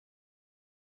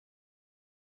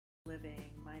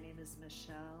living. My name is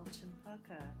Michelle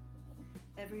Chimpaka.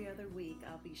 Every other week,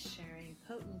 I'll be sharing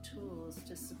potent tools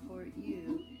to support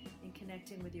you in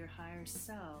connecting with your higher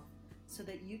self so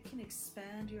that you can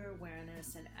expand your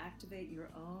awareness and activate your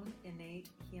own innate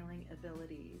healing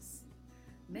abilities.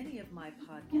 Many of my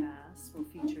podcasts will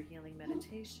feature healing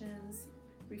meditations,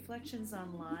 reflections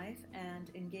on life,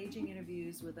 and engaging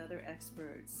interviews with other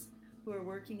experts who are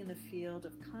working in the field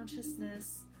of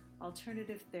consciousness,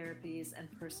 alternative therapies, and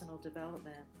personal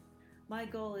development. My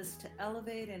goal is to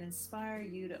elevate and inspire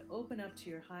you to open up to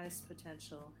your highest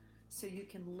potential so you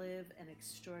can live an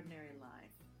extraordinary life.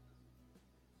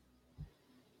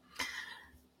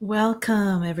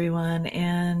 Welcome, everyone.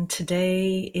 And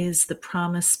today is the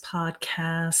Promise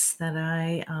podcast that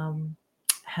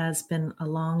has been a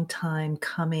long time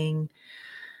coming.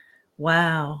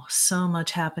 Wow, so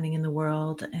much happening in the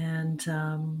world and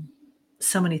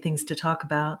so many things to talk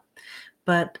about.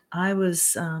 But I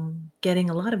was getting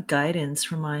a lot of guidance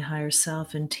from my higher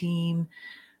self and team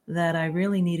that I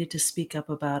really needed to speak up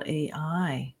about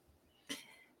AI.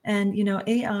 And,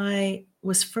 AI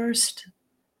was first,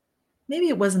 maybe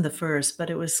it wasn't the first, but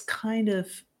it was kind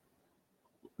of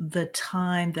the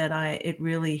time that it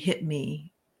really hit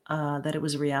me that it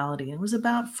was reality. And it was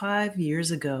about 5 years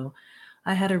ago.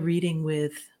 I had a reading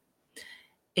with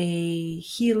a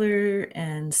healer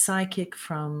and psychic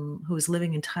who was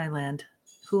living in Thailand,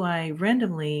 who I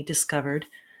randomly discovered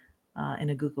in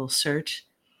a Google search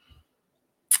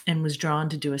and was drawn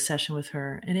to do a session with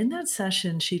her. And in that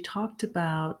session, she talked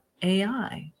about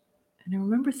AI. And I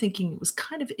remember thinking it was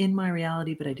kind of in my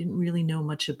reality, but I didn't really know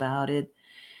much about it.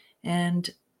 And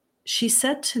she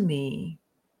said to me,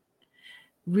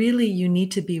 really, you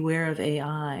need to beware of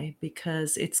AI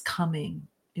because it's coming.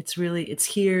 It's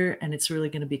here, and it's really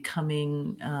going to be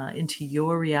coming into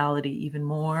your reality even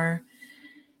more.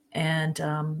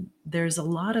 And there's a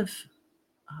lot of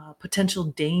potential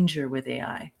danger with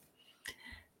AI.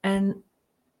 And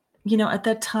at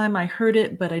that time I heard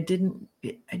it, but I didn't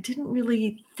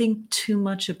really think too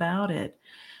much about it.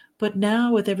 But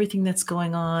now with everything that's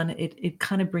going on, it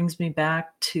kind of brings me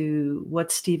back to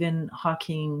what Stephen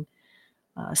Hawking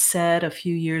said a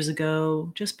few years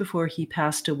ago, just before he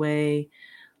passed away.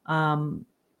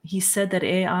 He said that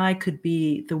AI could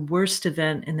be the worst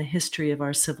event in the history of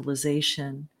our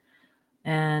civilization.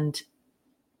 And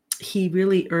he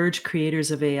really urged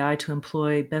creators of AI to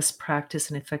employ best practice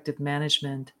and effective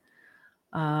management.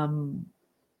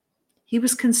 He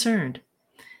was concerned.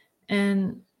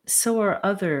 And so are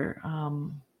other,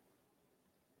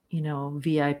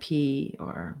 VIP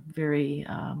or very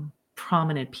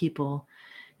prominent people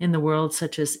in the world,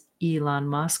 such as Elon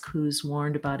Musk, who's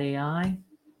warned about AI.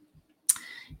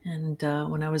 And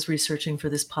when I was researching for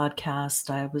this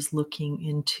podcast, I was looking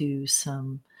into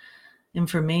some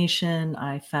information.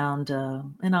 I found,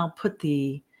 and I'll put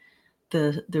the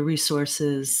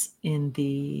resources in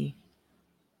the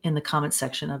comment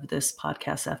section of this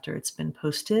podcast after it's been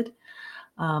posted.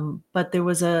 But there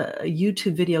was a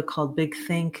YouTube video called Big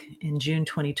Think in June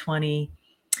 2020,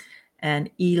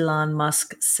 and Elon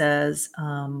Musk says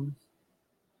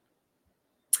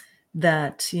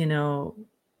that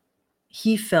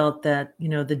he felt that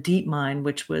the DeepMind,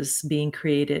 which was being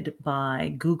created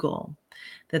by Google,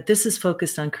 that this is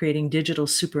focused on creating digital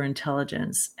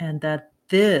superintelligence, and that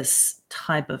this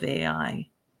type of AI,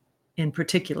 in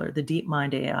particular, the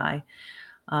DeepMind AI,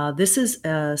 this is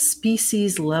a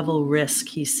species level risk,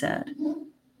 he said,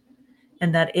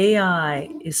 and that AI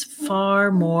is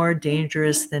far more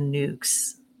dangerous than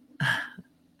nukes.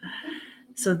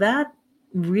 So that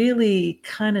really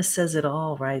kind of says it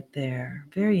all right there.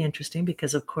 Very interesting,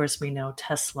 because of course we know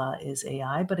Tesla is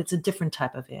AI, but it's a different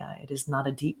type of AI. It is not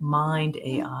a deep mind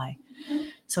AI.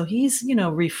 So he's,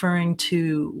 referring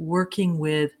to working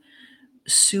with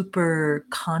super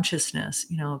consciousness,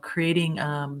 creating,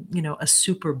 a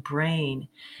super brain.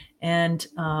 And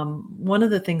one of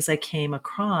the things I came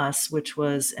across, which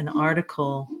was an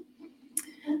article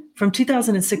from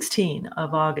 2016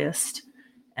 of August.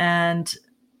 And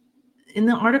in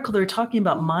the article, they're talking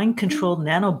about mind-controlled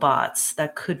nanobots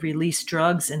that could release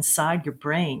drugs inside your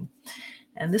brain.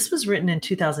 And this was written in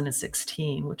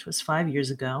 2016, which was 5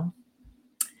 years ago.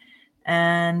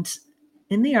 And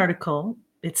in the article,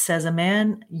 it says a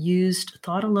man used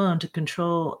thought alone to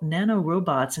control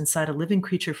nanorobots inside a living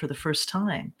creature for the first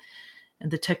time. And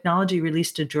the technology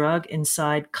released a drug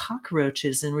inside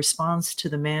cockroaches in response to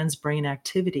the man's brain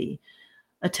activity,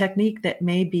 a technique that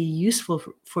may be useful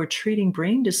for treating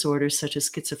brain disorders such as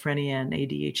schizophrenia and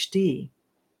ADHD.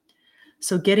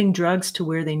 So getting drugs to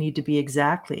where they need to be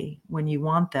exactly when you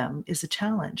want them is a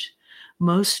challenge.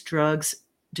 Most drugs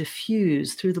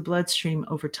diffuse through the bloodstream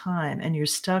over time, and you're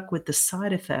stuck with the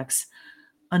side effects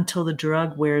until the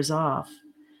drug wears off.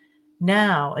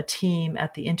 Now, a team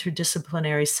at the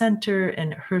Interdisciplinary Center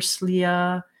in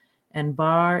Herzliya and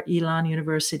Bar Ilan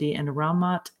University and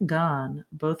Ramat Gan,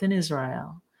 both in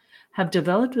Israel, have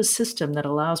developed a system that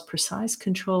allows precise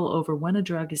control over when a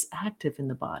drug is active in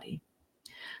the body.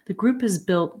 The group has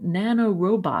built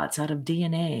nanorobots out of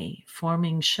DNA,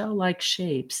 forming shell-like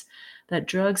shapes that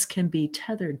drugs can be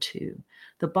tethered to.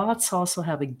 The bots also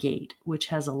have a gate, which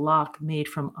has a lock made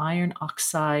from iron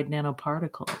oxide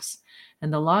nanoparticles,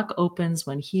 and the lock opens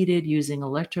when heated using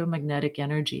electromagnetic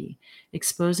energy,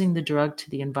 exposing the drug to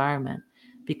the environment.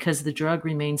 Because the drug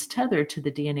remains tethered to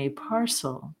the DNA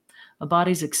parcel, a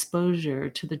body's exposure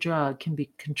to the drug can be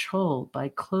controlled by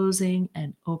closing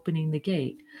and opening the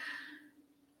gate.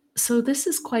 So this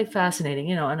is quite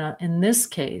fascinating, and in this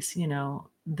case,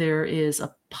 there is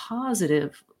a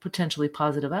positive, potentially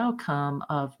positive outcome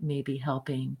of maybe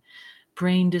helping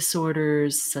brain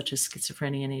disorders such as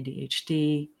schizophrenia and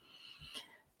ADHD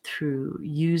through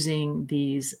using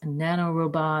these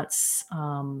nanorobots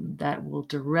that will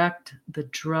direct the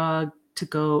drug to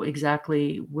go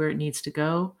exactly where it needs to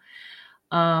go.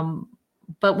 Um,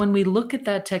 but when we look at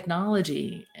that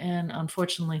technology, and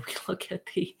unfortunately we look at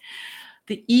the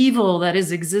evil that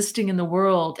is existing in the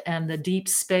world and the deep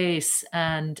space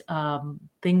and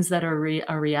things that are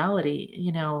a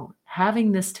reality,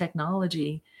 having this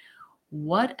technology,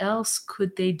 what else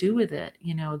could they do with it?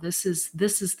 This is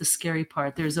the scary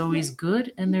part. There's always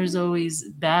good and there's always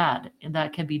bad, and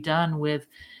that can be done with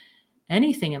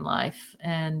anything in life.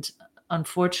 And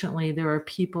unfortunately, there are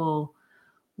people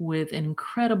with an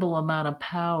incredible amount of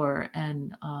power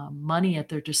and money at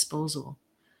their disposal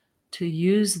to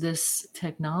use this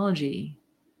technology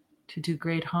to do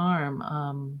great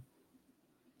harm.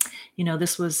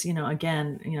 This was,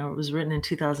 again, it was written in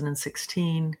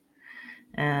 2016,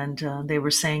 and they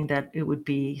were saying that it would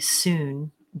be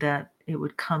soon that it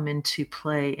would come into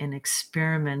play in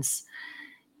experiments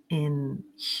in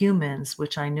humans,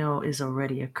 which I know is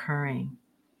already occurring.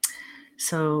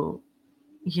 So,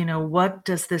 what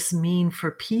does this mean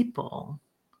for people?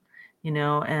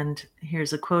 And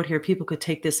here's a quote here: people could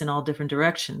take this in all different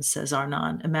directions, says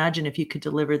Arnon. Imagine if you could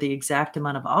deliver the exact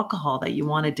amount of alcohol that you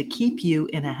wanted to keep you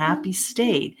in a happy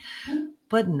state,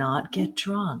 but not get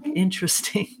drunk.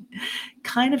 Interesting.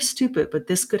 Kind of stupid, but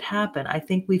this could happen. I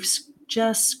think we've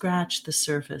just scratched the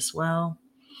surface. Well,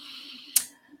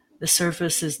 the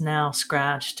surface is now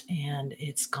scratched and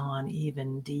it's gone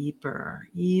even deeper,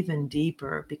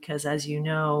 because as you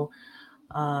know,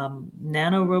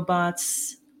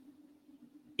 nanorobots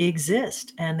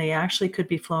exist and they actually could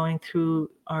be flowing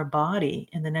through our body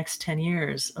in the next 10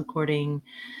 years, according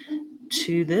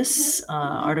to this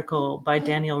article by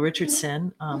Daniel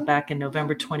Richardson back in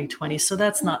November 2020. So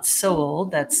that's not so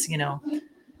old. That's,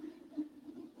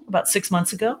 about 6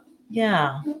 months ago.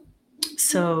 Yeah.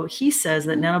 So he says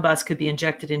that nanobots could be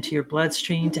injected into your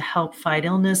bloodstream to help fight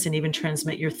illness and even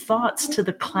transmit your thoughts to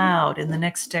the cloud in the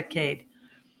next decade.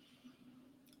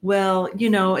 Well,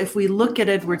 if we look at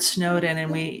Edward Snowden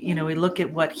and we look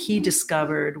at what he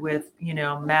discovered with,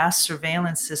 mass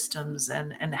surveillance systems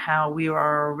and how we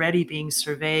are already being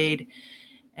surveyed,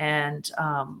 and,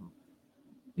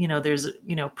 there's,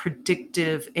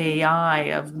 predictive AI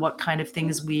of what kind of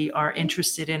things we are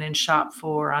interested in and shop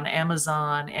for on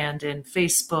Amazon and in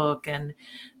Facebook. And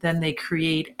then they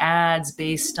create ads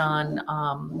based on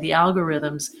the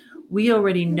algorithms. We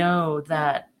already know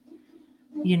that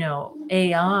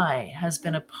AI has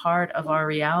been a part of our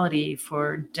reality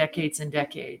for decades and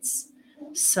decades.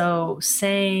 So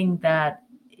saying that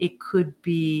it could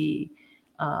be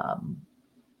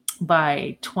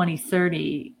by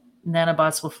 2030,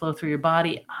 nanobots will flow through your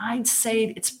body, I'd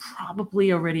say it's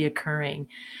probably already occurring.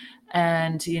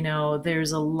 And,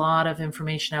 there's a lot of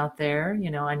information out there.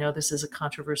 I know this is a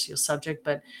controversial subject,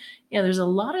 but there's a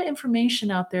lot of information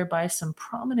out there by some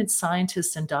prominent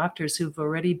scientists and doctors who've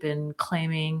already been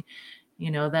claiming,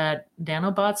 that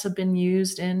nanobots have been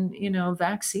used in,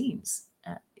 vaccines,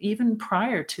 even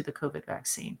prior to the COVID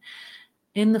vaccine,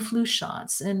 in the flu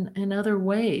shots, and in other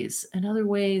ways,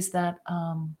 that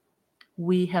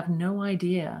we have no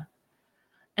idea.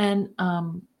 And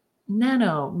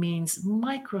nano means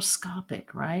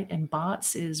microscopic, right? And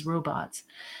bots is robots.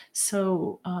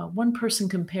 So one person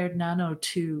compared nano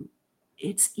to,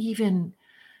 it's even,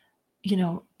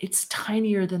 it's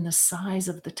tinier than the size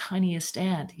of the tiniest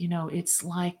ant. It's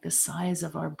like the size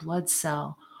of our blood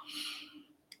cell.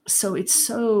 So it's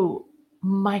so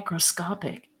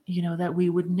microscopic, that we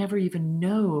would never even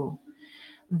know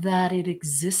that it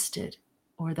existed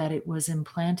or that it was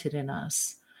implanted in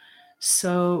us.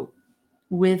 So,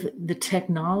 with the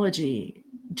technology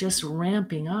just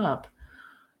ramping up,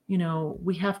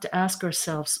 we have to ask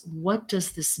ourselves, what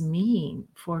does this mean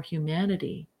for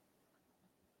humanity?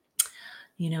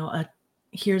 You know, a,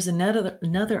 Here's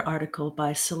another article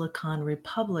by Silicon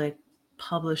Republic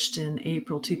published in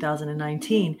April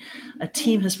 2019. A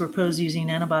team has proposed using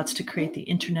nanobots to create the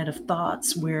Internet of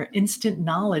Thoughts, where instant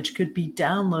knowledge could be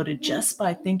downloaded just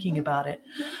by thinking about it.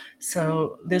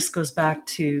 So this goes back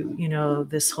to,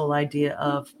 this whole idea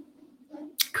of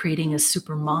creating a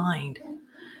super mind,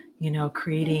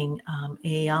 creating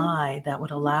AI that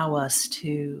would allow us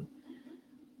to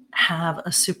have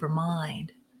a super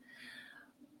mind,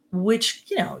 which,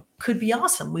 could be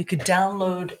awesome. We could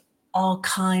download all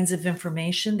kinds of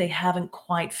information. They haven't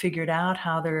quite figured out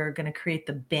how they're going to create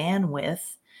the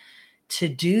bandwidth to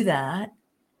do that.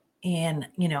 And,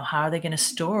 how are they going to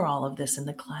store all of this in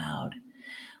the cloud?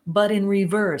 But in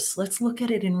reverse, let's look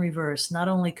at it in reverse. Not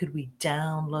only could we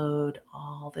download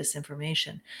all this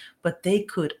information, but they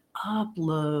could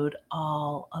upload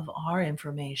all of our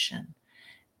information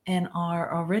and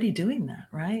are already doing that,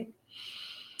 right?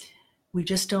 We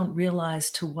just don't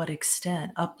realize to what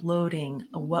extent uploading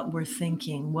what we're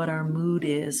thinking, what our mood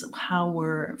is, how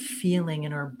we're feeling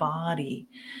in our body,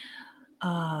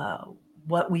 uh,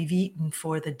 what we've eaten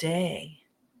for the day,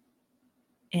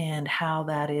 and how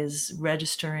that is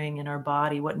registering in our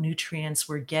body, what nutrients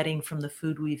we're getting from the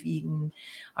food we've eaten.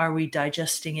 Are we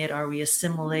digesting it? Are we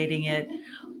assimilating it?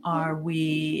 Are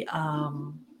we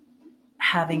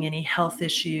having any health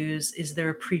issues? Is there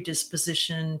a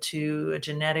predisposition to a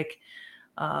genetic,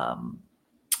 um,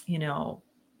 you know,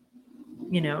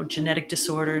 genetic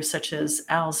disorders such as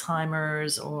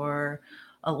Alzheimer's, or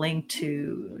a link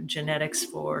to genetics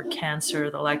for cancer,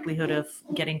 the likelihood of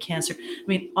getting cancer. I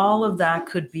mean, all of that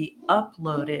could be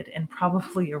uploaded, and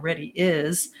probably already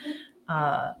has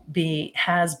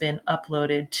been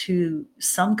uploaded to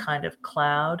some kind of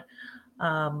cloud.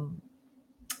 Um,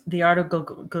 the article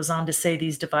goes on to say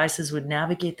these devices would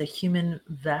navigate the human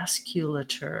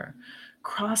vasculature,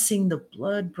 crossing the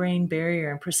blood-brain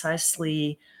barrier, and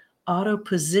precisely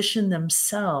auto-position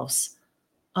themselves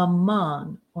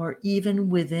among or even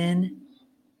within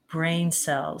brain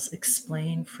cells,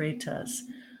 explain Freitas.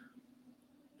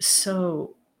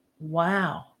 So,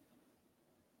 wow.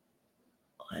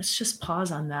 Let's just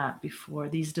pause on that. Before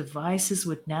these devices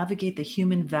would navigate the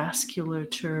human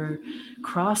vasculature,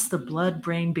 cross the blood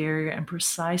brain barrier, and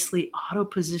precisely auto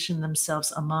position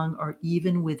themselves among or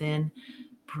even within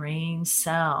brain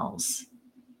cells.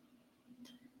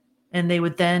 And they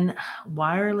would then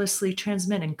wirelessly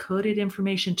transmit encoded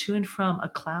information to and from a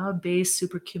cloud based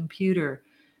supercomputer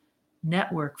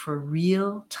network for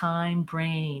real time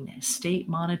brain state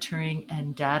monitoring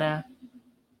and data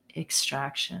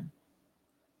extraction.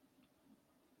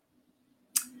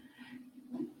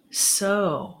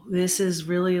 So this is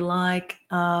really like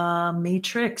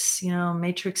Matrix,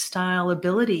 Matrix style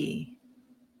ability.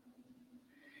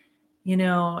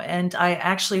 And I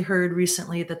actually heard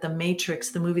recently that the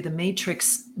movie The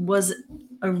Matrix, was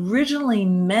originally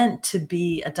meant to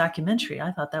be a documentary.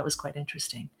 I thought that was quite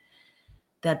interesting,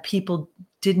 that people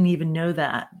didn't even know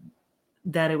that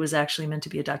it was actually meant to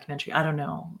be a documentary. I don't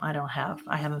know. I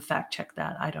haven't fact checked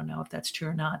that. I don't know if that's true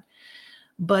or not.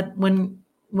 But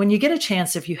when you get a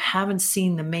chance, if you haven't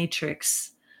seen The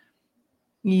Matrix,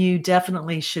 you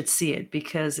definitely should see it,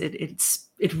 because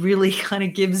it really kind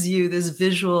of gives you this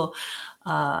visual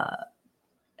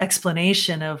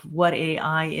explanation of what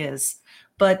AI is.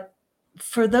 But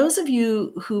for those of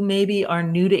you who maybe are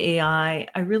new to AI,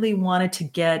 I really wanted to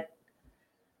get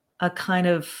a kind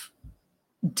of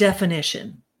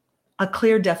definition, a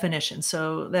clear definition,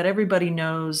 so that everybody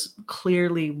knows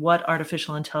clearly what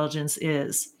artificial intelligence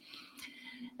is.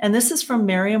 And this is from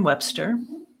Merriam-Webster.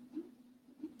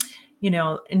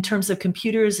 In terms of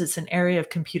computers, it's an area of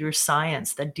computer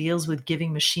science that deals with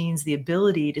giving machines the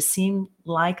ability to seem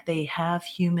like they have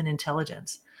human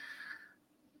intelligence.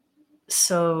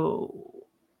 So,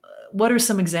 what are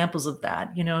some examples of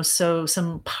that? So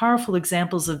some powerful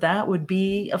examples of that would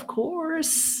be, of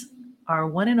course, our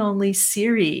one and only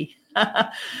Siri.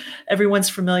 Everyone's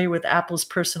familiar with Apple's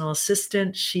personal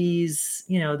assistant. She's,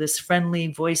 this friendly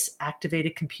voice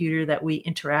activated computer that we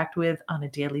interact with on a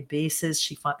daily basis.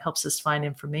 She helps us find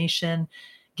information,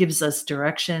 gives us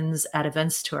directions, add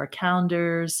events to our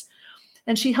calendars,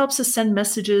 and she helps us send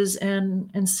messages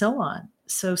and so on.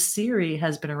 So Siri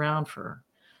has been around for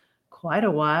quite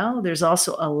a while. There's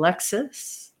also Alexa.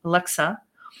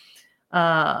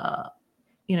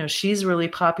 She's really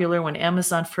popular. When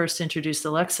Amazon first introduced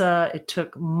Alexa, it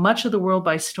took much of the world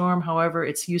by storm. However,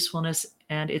 its usefulness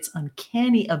and its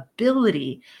uncanny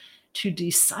ability to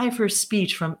decipher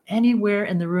speech from anywhere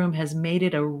in the room has made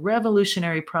it a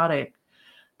revolutionary product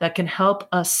that can help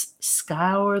us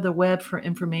scour the web for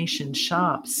information,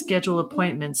 shop, schedule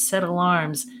appointments, set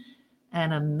alarms,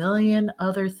 and a million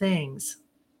other things.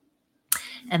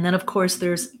 And then, of course,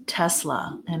 there's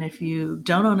Tesla. And if you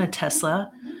don't own a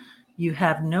Tesla, you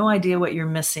have no idea what you're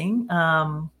missing.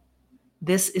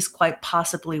 This is quite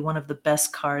possibly one of the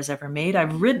best cars ever made. I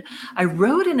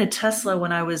rode in a Tesla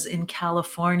when I was in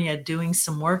California doing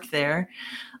some work there.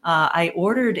 I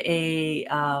ordered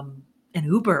an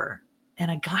Uber, and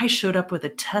a guy showed up with a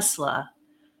Tesla,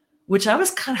 which I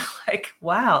was kind of like,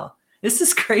 wow, this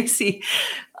is crazy.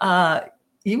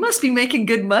 You must be making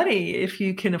good money if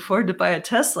you can afford to buy a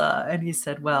Tesla. And he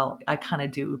said, well, I kind of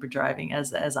do Uber driving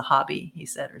as a hobby, he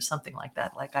said, or something like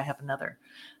that. Like I have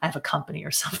a company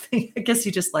or something. I guess he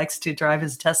just likes to drive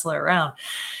his Tesla around.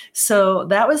 So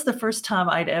that was the first time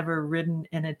I'd ever ridden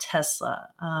in a Tesla.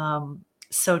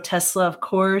 So Tesla, of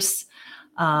course,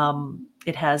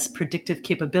 it has predictive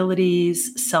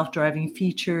capabilities, self-driving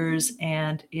features,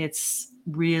 and it's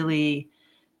really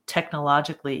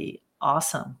technologically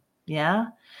awesome. Yeah.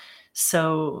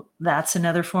 So that's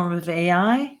another form of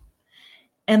AI.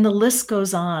 And the list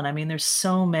goes on. I mean, there's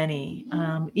so many.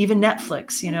 Even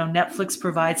Netflix, Netflix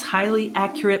provides highly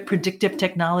accurate predictive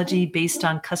technology based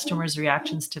on customers'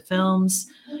 reactions to films.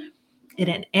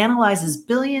 It analyzes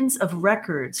billions of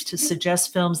records to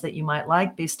suggest films that you might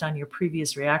like based on your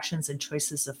previous reactions and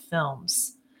choices of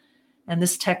films. And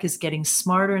this tech is getting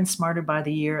smarter and smarter by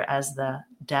the year as the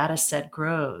data set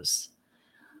grows.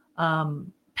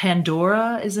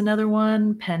 Pandora is another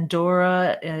one.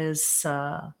 Pandora is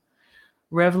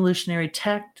revolutionary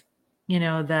tech,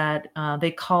 that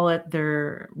they call it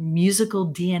their musical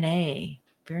DNA.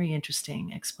 Very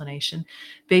interesting explanation.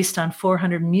 Based on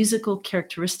 400 musical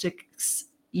characteristics,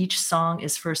 each song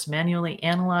is first manually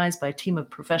analyzed by a team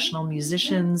of professional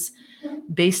musicians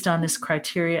based on this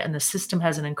criteria, and the system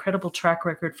has an incredible track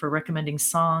record for recommending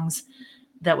songs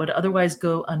that would otherwise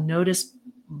go unnoticed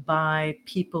by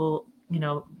people,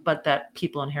 but that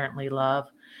people inherently love.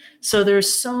 So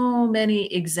there's so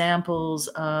many examples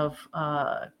of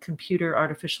computer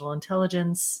artificial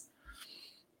intelligence.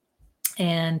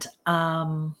 And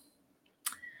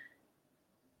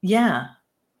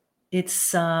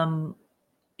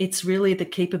it's really the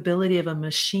capability of a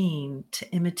machine to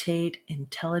imitate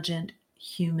intelligent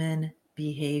human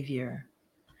behavior.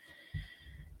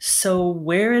 So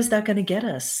where is that going to get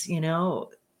us?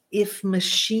 If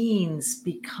machines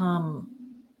become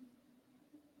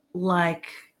like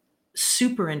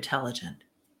super intelligent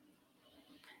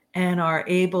and are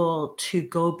able to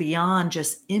go beyond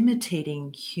just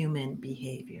imitating human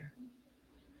behavior,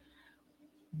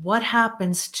 what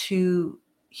happens to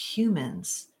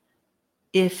humans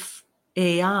if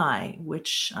AI,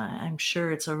 which I'm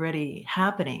sure it's already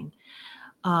happening,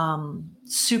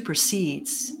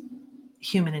 supersedes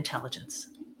human intelligence?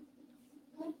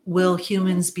 Will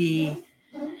humans be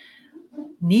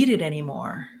needed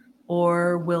anymore?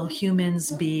 Or will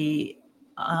humans be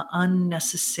an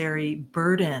unnecessary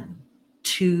burden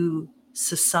to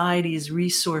society's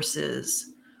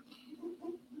resources?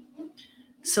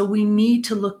 So we need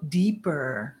to look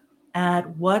deeper at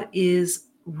what is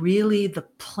really the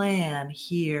plan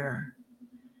here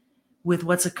with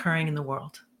what's occurring in the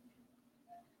world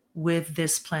with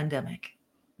this pandemic.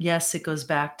 Yes, it goes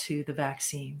back to the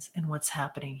vaccines and what's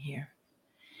happening here.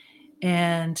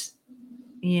 And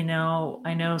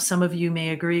I know some of you may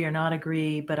agree or not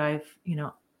agree, but I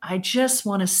just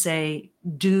want to say,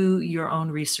 do your own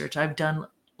research. I've done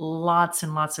lots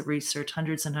and lots of research,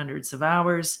 hundreds and hundreds of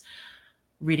hours,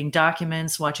 reading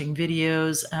documents, watching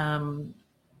videos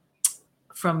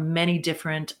from many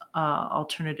different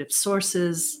alternative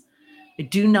sources. I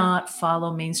do not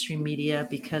follow mainstream media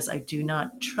because I do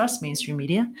not trust mainstream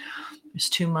media. There's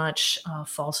too much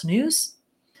false news.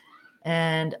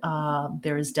 And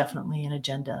there is definitely an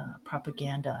agenda,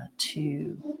 propaganda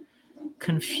to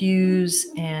confuse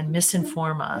and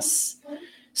misinform us.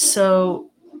 So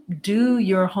do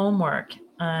your homework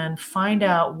and find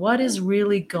out what is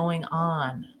really going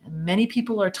on. Many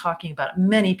people are talking about it,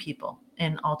 many people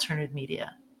in alternative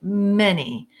media,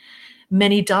 many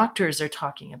doctors are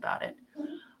talking about it,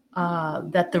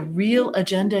 that the real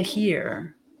agenda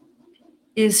here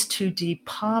is to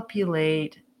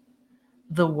depopulate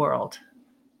the world.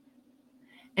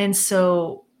 And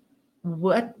so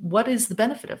what is the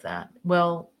benefit of that?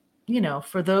 Well,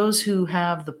 for those who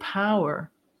have the power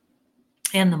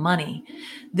and the money,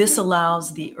 this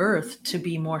allows the earth to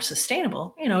be more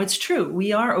sustainable. It's true.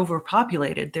 We are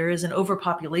overpopulated. There is an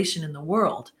overpopulation in the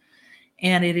world.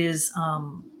 And it is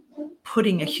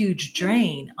putting a huge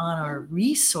drain on our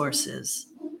resources,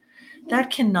 that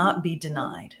cannot be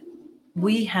denied.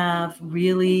 We have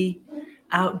really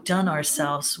outdone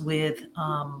ourselves with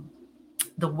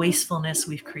the wastefulness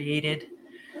we've created,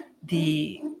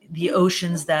 the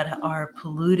oceans that are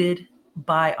polluted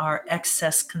by our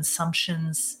excess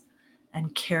consumptions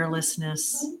and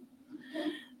carelessness,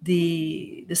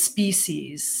 the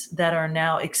species that are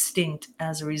now extinct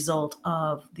as a result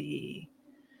of the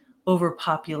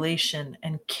overpopulation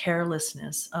and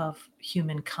carelessness of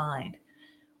humankind.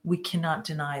 We cannot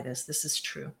deny this. This is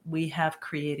true. We have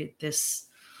created this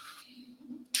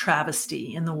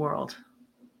travesty in the world.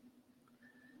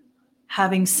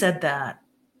 Having said that,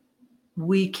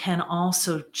 we can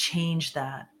also change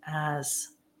that as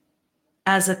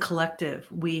a collective.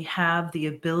 We have the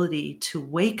ability to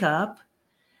wake up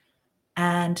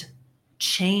and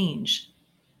change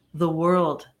the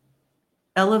world,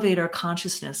 elevate our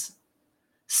consciousness,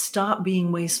 stop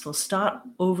being wasteful, stop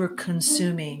over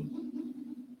consuming,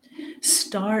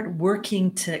 start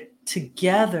working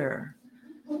together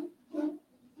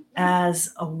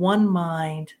as a one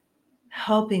mind,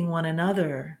 helping one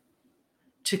another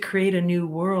to create a new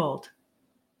world.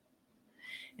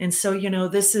 And so,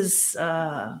 this is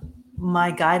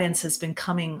my guidance has been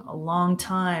coming a long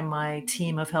time. My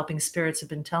team of helping spirits have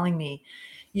been telling me,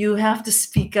 you have to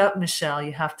speak up, Michelle.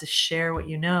 You have to share what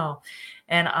you know.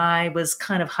 And I was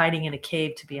kind of hiding in a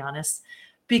cave, to be honest,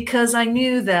 because I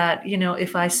knew that,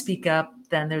 if I speak up,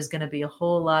 then there's going to be a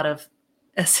whole lot of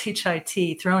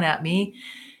SHIT thrown at me,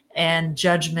 and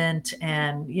judgment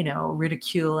and,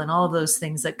 ridicule and all of those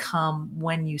things that come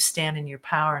when you stand in your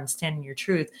power and stand in your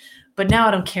truth. But now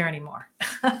I don't care anymore.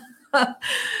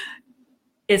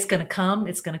 It's going to come.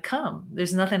 It's going to come.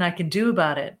 There's nothing I can do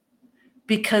about it,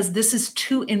 because this is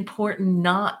too important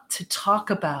not to talk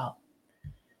about.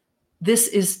 This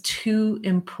is too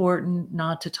important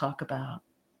not to talk about.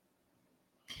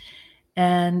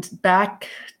 And back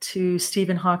to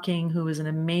Stephen Hawking, who was an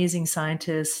amazing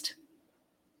scientist.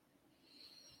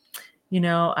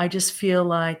 I just feel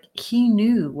like he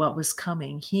knew what was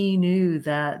coming. He knew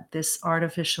that this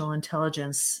artificial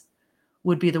intelligence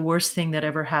would be the worst thing that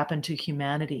ever happened to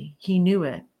humanity. He knew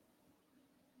it.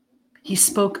 He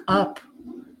spoke up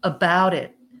about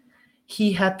it.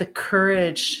 He had the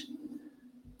courage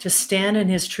to stand in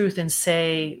his truth and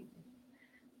say,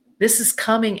 this is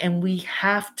coming, and we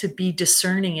have to be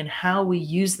discerning in how we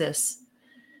use this,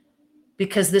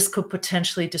 because this could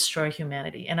potentially destroy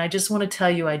humanity. And I just want to tell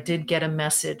you, I did get a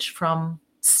message from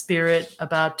Spirit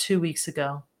about 2 weeks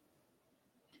ago.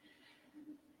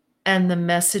 And the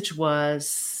message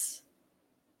was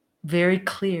very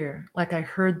clear. Like, I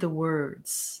heard the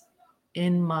words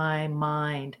in my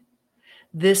mind.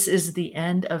 This is the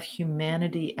end of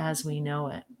humanity as we know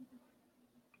it.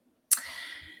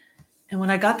 And when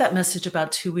I got that message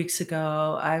about 2 weeks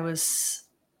ago, I was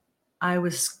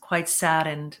quite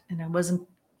saddened, and I wasn't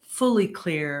fully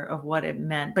clear of what it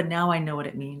meant, but now I know what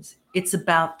it means. It's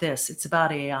about this. It's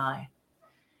about AI.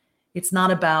 It's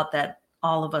not about that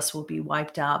all of us will be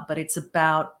wiped out, but it's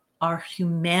about our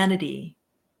humanity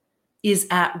is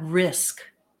at risk.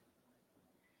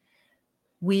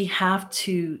 We have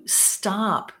to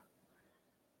stop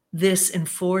this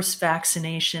enforced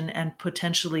vaccination and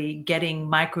potentially getting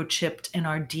microchipped in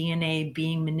our DNA,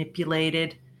 being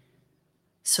manipulated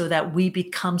so that we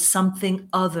become something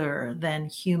other than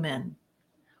human.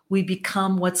 We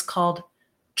become what's called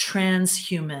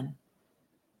transhuman.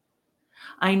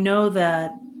 I know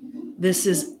that this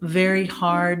is very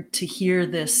hard to hear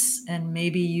this, and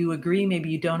maybe you agree, maybe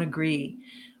you don't agree,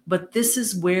 but this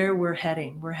is where we're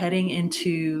heading. We're heading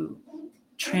into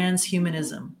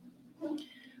transhumanism,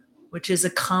 which is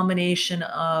a combination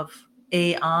of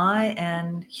AI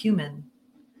and human.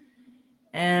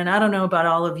 And I don't know about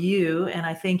all of you, and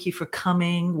I thank you for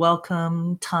coming.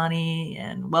 Welcome, Tani,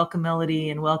 and welcome, Melody,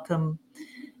 and welcome,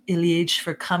 Ilyich,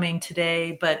 for coming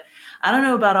today. But I don't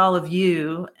know about all of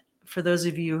you, for those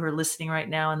of you who are listening right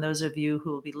now and those of you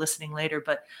who will be listening later,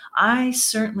 but I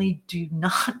certainly do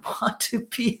not want to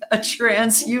be a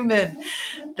transhuman.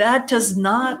 That does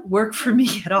not work for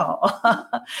me at all.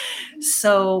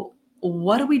 So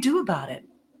what do we do about it?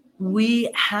 We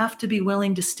have to be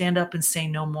willing to stand up and say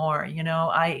no more.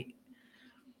 I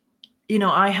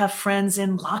have friends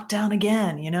in lockdown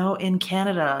again, in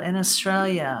Canada, in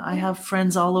Australia. I have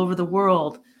friends all over the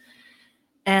world.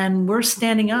 And we're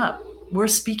standing up. We're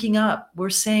speaking up. We're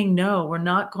saying no, we're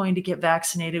not going to get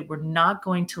vaccinated. We're not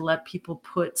going to let people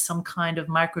put some kind of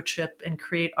microchip and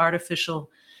create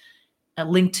a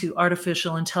link to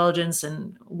artificial intelligence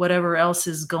and whatever else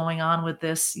is going on with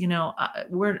this.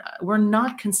 We're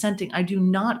not consenting. I do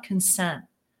not consent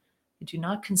I do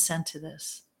not consent to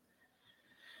this.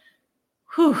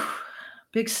 Whew.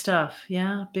 Big stuff.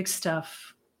 Yeah, big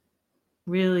stuff.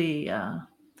 Really,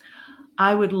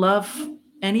 I would love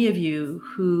any of you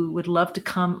who would love to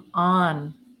come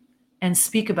on and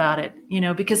speak about it,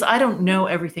 because I don't know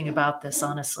everything about this,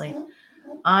 honestly.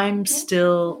 I'm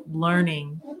still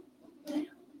learning,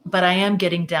 but I am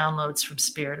getting downloads from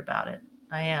Spirit about it.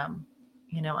 I am.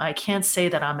 I can't say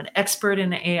that I'm an expert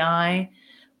in AI,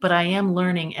 but I am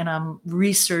learning and I'm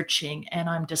researching and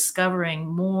I'm discovering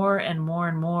more and more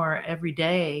and more every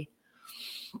day.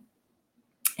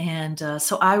 And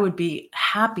so I would be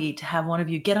happy to have one of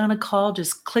you get on a call.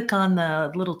 Just click on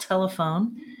the little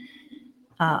telephone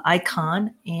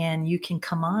icon and you can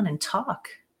come on and talk.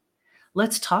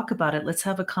 Let's talk about it. Let's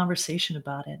have a conversation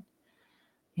about it.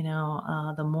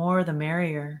 The more, the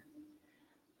merrier.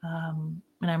 And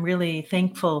I'm really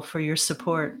thankful for your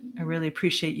support. I really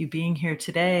appreciate you being here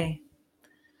today.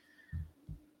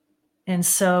 And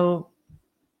so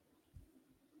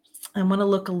I want to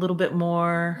look a little bit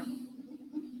more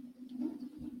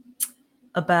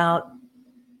about,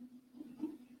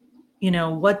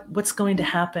 what's going to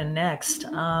happen next.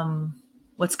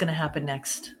 What's going to happen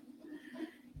next?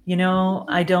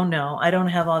 I don't know. I don't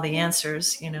have all the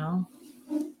answers,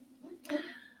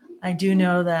 I do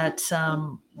know that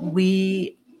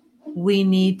we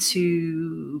need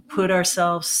to put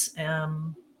ourselves,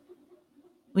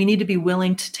 we need to be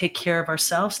willing to take care of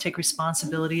ourselves, take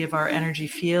responsibility of our energy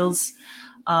fields.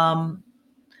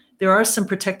 There are some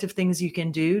protective things you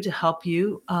can do to help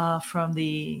you from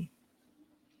the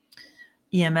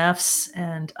EMFs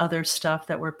and other stuff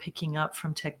that we're picking up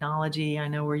from technology. I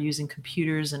know we're using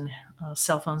computers and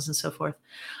cell phones and so forth.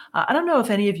 I don't know if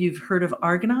any of you have heard of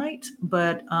Argonite,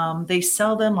 but they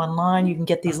sell them online. You can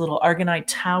get these little Argonite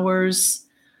towers.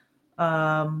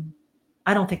 I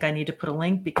don't think I need to put a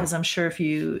link because I'm sure if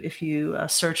you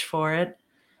search for it,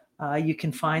 you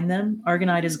can find them.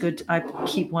 Argonite is good. I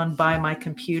keep one by my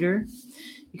computer.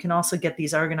 You can also get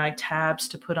these Argonite tabs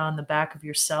to put on the back of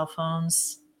your cell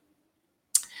phones.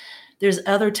 There's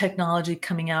other technology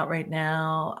coming out right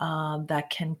now that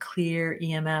can clear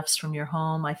EMFs from your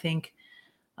home. I think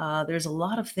there's a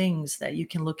lot of things that you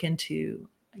can look into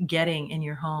getting in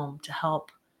your home to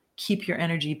help keep your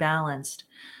energy balanced.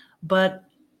 But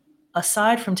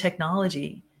aside from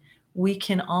technology, we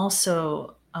can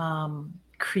also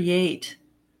create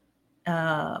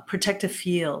a protective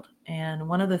field. And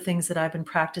one of the things that I've been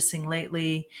practicing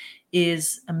lately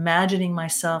is imagining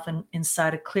myself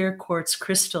inside a clear quartz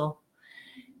crystal,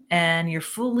 and you're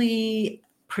fully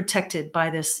protected by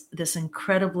this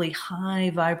incredibly high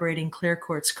vibrating clear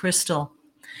quartz crystal.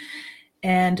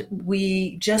 And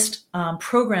we just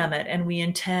program it, and we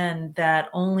intend that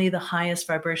only the highest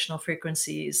vibrational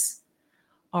frequencies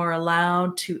are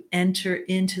allowed to enter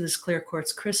into this clear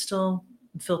quartz crystal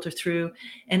and filter through,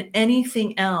 and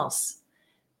anything else,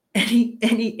 any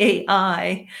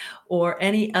AI or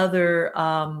any other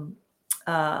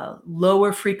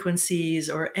lower frequencies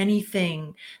or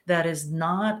anything that is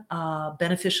not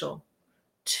beneficial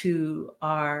to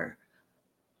our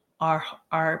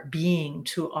being,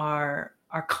 to our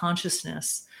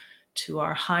consciousness, to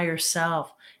our higher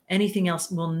self, anything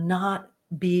else will not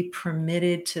be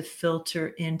permitted to filter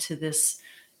into this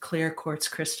clear quartz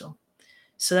crystal.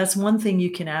 So that's one thing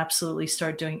you can absolutely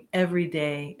start doing every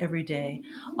day, every day.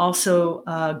 Also,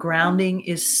 grounding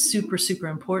is super, super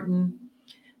important.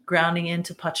 Grounding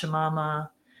into Pachamama,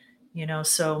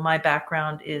 so my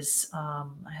background is, I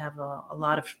have a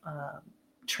lot of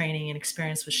training and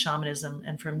experience with shamanism.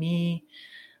 And for me,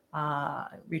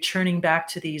 returning back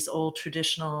to these old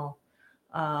traditional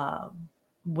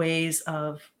ways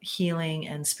of healing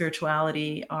and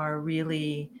spirituality are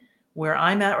really where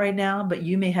I'm at right now. But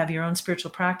you may have your own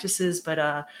spiritual practices.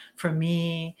 But for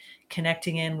me,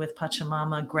 connecting in with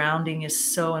Pachamama, grounding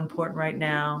is so important right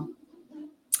now.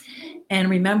 And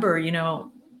remember,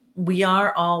 we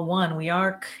are all one. We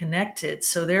are connected.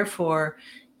 So therefore,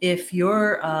 if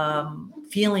you're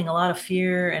feeling a lot of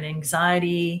fear and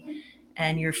anxiety,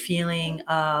 and you're feeling,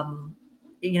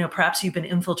 perhaps you've been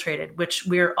infiltrated, which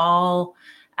we're all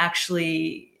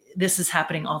actually, this is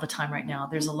happening all the time right now.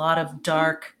 There's a lot of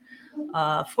dark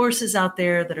forces out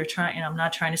there that are trying, and I'm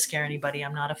not trying to scare anybody.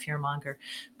 I'm not a fear monger,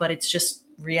 but it's just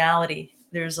reality.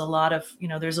 There's a lot of,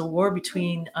 there's a war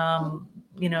between,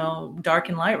 dark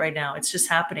and light right now. It's just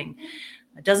happening.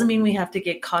 It doesn't mean we have to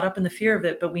get caught up in the fear of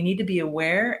it, but we need to be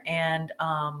aware, and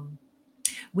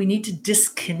we need to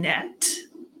disconnect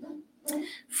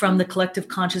from the collective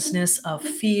consciousness of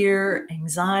fear,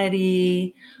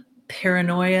 anxiety,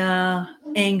 paranoia,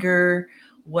 anger,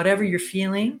 whatever you're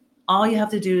feeling. all you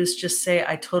have to do is just say,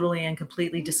 I totally and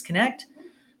completely disconnect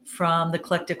from the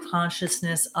collective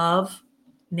consciousness of,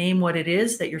 name what it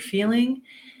is that you're feeling,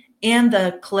 and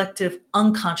the collective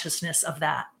unconsciousness of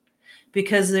that.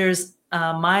 Because there's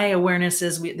my awareness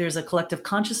is there's a collective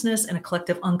consciousness and a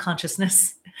collective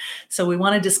unconsciousness. So we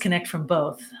want to disconnect from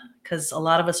both, because a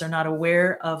lot of us are not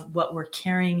aware of what we're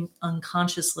carrying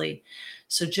unconsciously.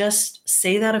 So just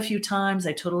say that a few times.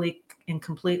 I totally and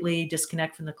completely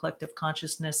disconnect from the collective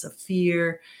consciousness of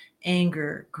fear,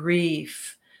 anger,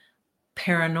 grief,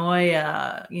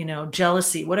 paranoia,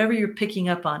 jealousy, whatever you're picking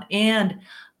up on, and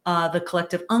the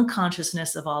collective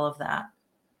unconsciousness of all of that.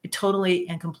 You totally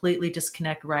and completely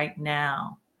disconnect right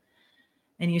now.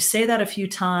 And you say that a few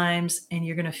times, and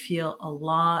you're going to feel a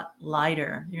lot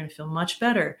lighter. You're going to feel much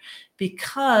better,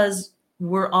 because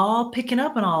we're all picking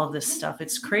up on all of this stuff.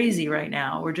 It's crazy right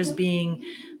now. We're just being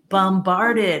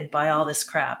bombarded by all this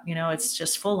crap. It's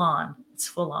just full on. It's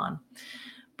full on.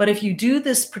 But if you do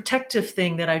this protective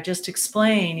thing that I just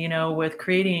explained, with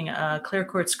creating a clear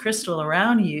quartz crystal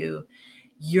around you,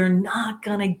 you're not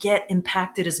going to get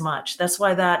impacted as much. That's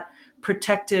why that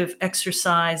protective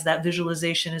exercise, that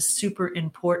visualization is super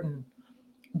important.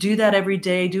 Do that every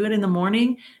day. Do it in the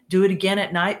morning. Do it again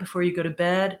at night before you go to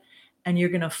bed. And you're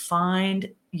going to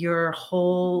find your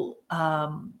whole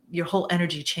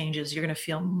energy changes. You're going to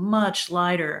feel much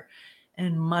lighter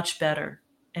and much better,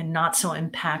 and not so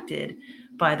impacted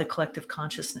by the collective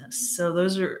consciousness. So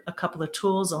those are a couple of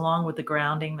tools, along with the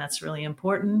grounding. That's really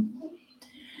important.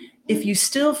 If you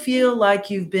still feel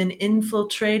like you've been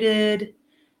infiltrated,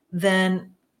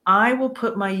 then I will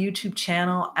put my YouTube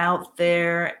channel out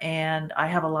there, and I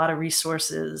have a lot of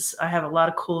resources. I have a lot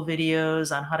of cool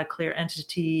videos on how to clear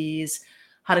entities,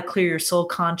 how to clear your soul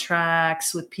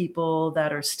contracts with people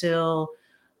that are still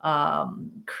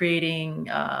creating,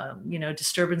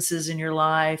 disturbances in your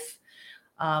life.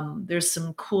 There's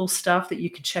some cool stuff that you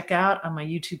can check out on my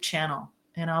YouTube channel,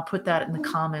 and I'll put that in the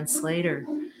comments later.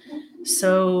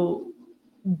 So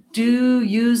do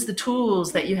use the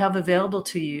tools that you have available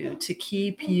to you to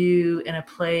keep you in a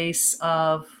place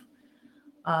of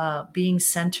being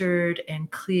centered and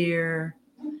clear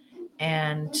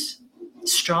and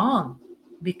strong,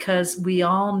 because we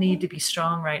all need to be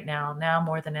strong right now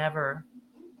more than ever.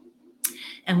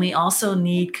 And we also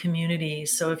need community.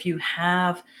 So if you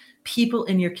have people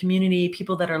in your community,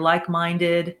 people that are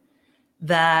like-minded,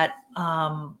 that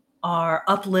are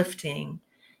uplifting,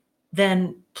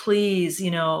 then please,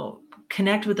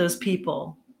 connect with those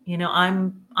people.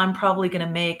 I'm probably going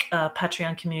to make a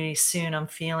Patreon community soon. I'm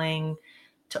feeling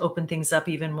to open things up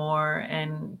even more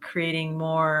and creating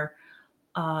more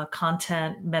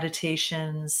content,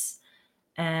 meditations,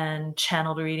 and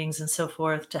channeled readings and so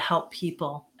forth to help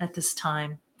people at this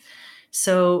time.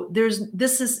 So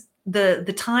this is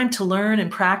the time to learn and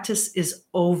practice is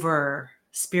over.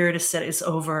 Spirit has said it's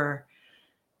over.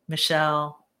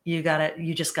 Michelle, you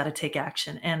just got to take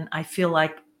action. And I feel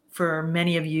like for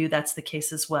many of you, that's the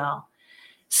case as well.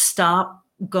 Stop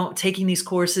taking these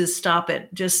courses. Stop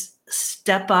it. Just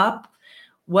step up.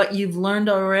 What you've learned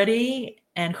already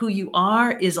and who you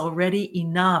are is already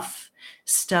enough.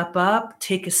 Step up,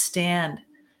 take a stand.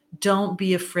 Don't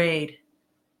be afraid.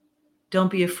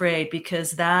 Don't be afraid,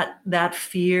 because that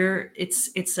fear, it's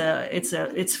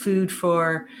food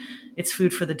for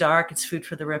the dark. It's food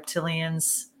for the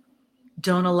reptilians.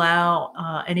 Don't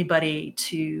allow anybody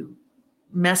to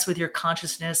mess with your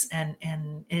consciousness and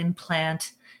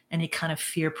implant any kind of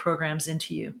fear programs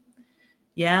into you.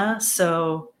 Yeah.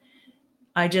 So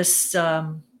I'm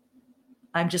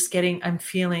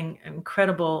feeling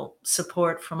incredible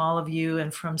support from all of you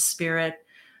and from Spirit.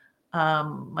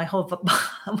 My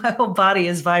whole body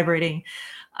is vibrating.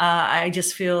 I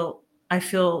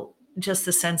feel just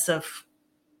the sense of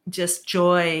just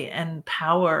joy and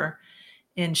power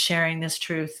in sharing this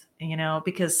truth,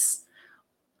 because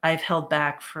I've held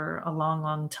back for a long,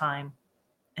 long time,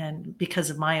 and because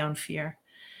of my own fear.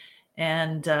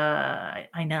 And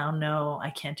I now know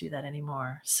I can't do that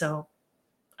anymore. So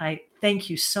I thank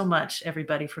you so much,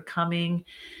 everybody, for coming.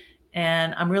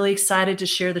 And I'm really excited to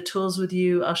share the tools with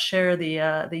you. I'll share the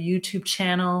YouTube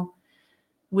channel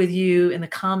with you in the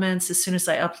comments as soon as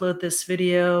I upload this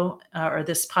video or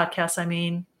this podcast, I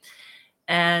mean.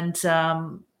 And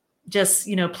just,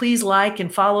 please like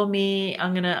and follow me.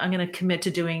 I'm gonna commit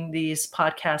to doing these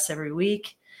podcasts every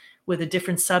week with a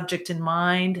different subject in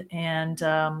mind. And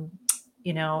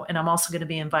and I'm also going to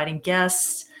be inviting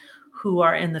guests who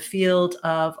are in the field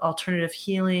of alternative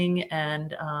healing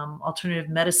and alternative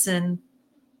medicine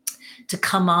to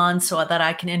come on, so that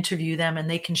I can interview them and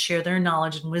they can share their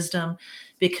knowledge and wisdom,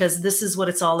 because this is what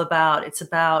it's all about. It's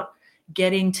about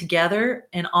getting together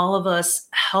and all of us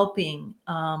helping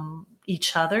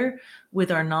each other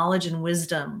with our knowledge and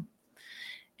wisdom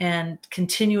and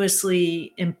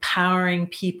continuously empowering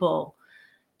people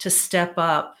to step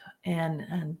up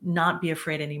and not be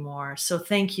afraid anymore. So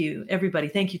thank you, everybody.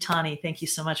 Thank you, Tani. Thank you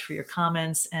so much for your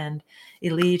comments. And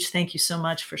Elige, thank you so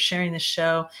much for sharing this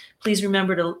show. Please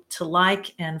remember to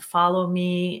like and follow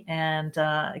me, and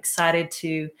excited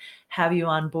to have you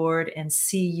on board and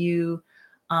see you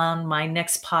on my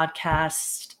next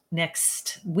podcast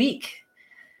next week.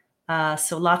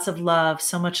 So lots of love,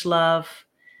 so much love.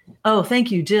 Oh,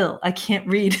 thank you, Jill. I can't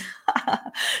read.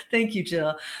 Thank you,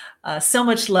 Jill. So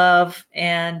much love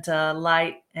and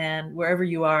light, and wherever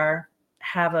you are,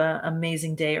 have an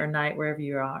amazing day or night wherever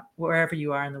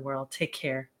you are in the world. Take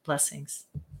care. Blessings.